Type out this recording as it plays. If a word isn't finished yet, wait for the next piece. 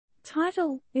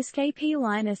Title: Escapee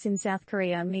Lioness in South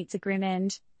Korea meets a grim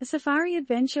end, a safari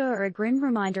adventure or a grim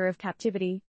reminder of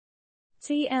captivity.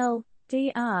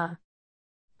 TLDR.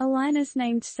 A lioness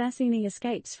named Sasoonee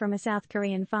escapes from a South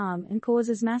Korean farm and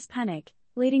causes mass panic,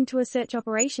 leading to a search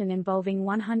operation involving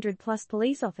 100+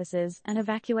 police officers and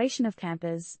evacuation of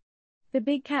campers. The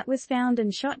big cat was found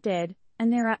and shot dead,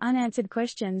 and there are unanswered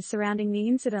questions surrounding the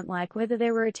incident, like whether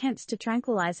there were attempts to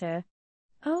tranquilize her.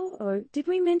 Oh, did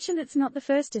we mention it's not the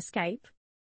first escape?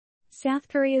 South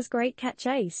Korea's Great Cat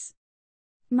Chase.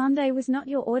 Monday was not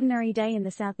your ordinary day in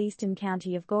the southeastern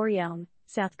county of Goryeo,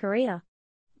 South Korea.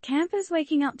 Campers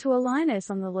waking up to a lioness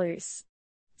on the loose.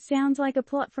 Sounds like a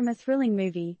plot from a thrilling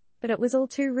movie, but it was all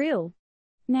too real.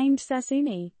 Named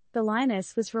Sasoonee, the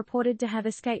lioness was reported to have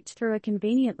escaped through a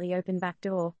conveniently open back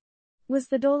door. Was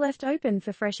the door left open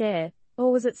for fresh air,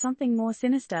 or was it something more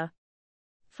sinister?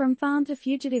 From farm to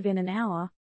fugitive in an hour.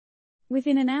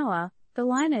 Within an hour, the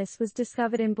lioness was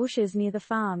discovered in bushes near the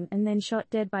farm and then shot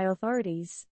dead by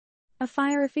authorities. A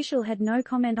fire official had no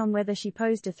comment on whether she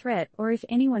posed a threat or if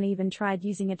anyone even tried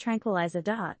using a tranquilizer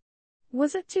dart.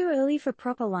 Was it too early for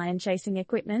proper lion chasing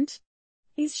equipment?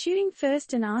 Is shooting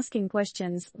first and asking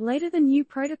questions later the new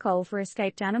protocol for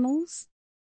escaped animals?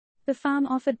 The farm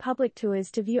offered public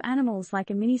tours to view animals like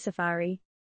a mini safari.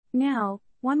 Now,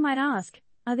 one might ask,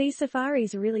 are these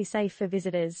safaris really safe for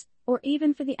visitors, or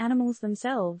even for the animals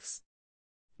themselves?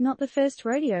 Not the first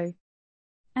rodeo.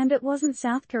 And it wasn't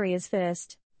South Korea's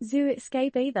first zoo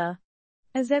escape either.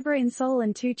 A zebra in Seoul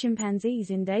and 2 chimpanzees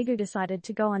in Daegu decided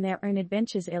to go on their own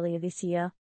adventures earlier this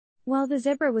year. While the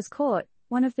zebra was caught,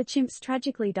 one of the chimps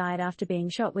tragically died after being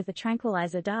shot with a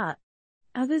tranquilizer dart.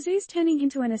 Are the zoos turning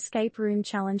into an escape room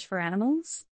challenge for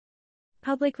animals?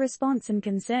 Public response and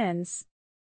concerns.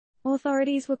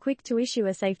 Authorities were quick to issue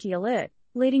a safety alert,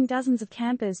 leading dozens of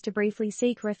campers to briefly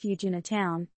seek refuge in a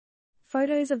town.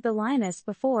 Photos of the lioness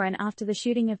before and after the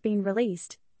shooting have been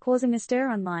released, causing a stir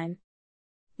online.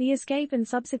 The escape and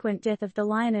subsequent death of the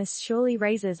lioness surely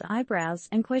raises eyebrows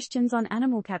and questions on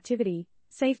animal captivity,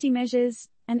 safety measures,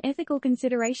 and ethical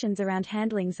considerations around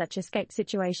handling such escape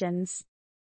situations.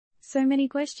 So many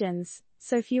questions,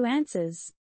 so few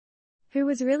answers. Who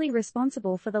was really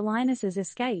responsible for the lioness's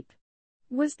escape?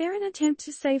 Was there an attempt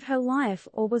to save her life,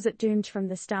 or was it doomed from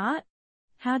the start?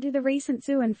 How do the recent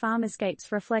zoo and farm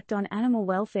escapes reflect on animal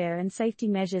welfare and safety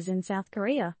measures in South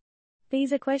Korea?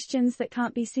 These are questions that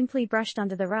can't be simply brushed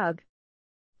under the rug.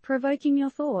 Provoking your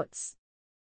thoughts.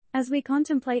 As we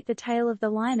contemplate the tale of the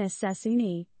lioness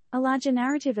Sasoonee, a larger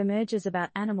narrative emerges about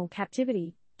animal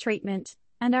captivity, treatment,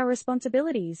 and our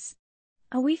responsibilities.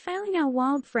 Are we failing our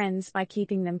wild friends by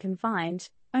keeping them confined,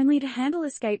 only to handle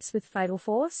escapes with fatal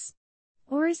force?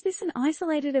 Or is this an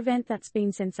isolated event that's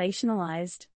been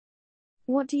sensationalized?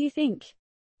 What do you think?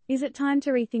 Is it time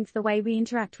to rethink the way we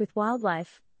interact with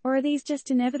wildlife, or are these just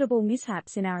inevitable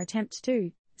mishaps in our attempt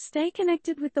to stay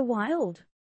connected with the wild?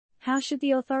 How should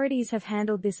the authorities have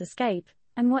handled this escape,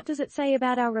 and what does it say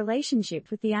about our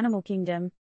relationship with the animal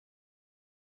kingdom?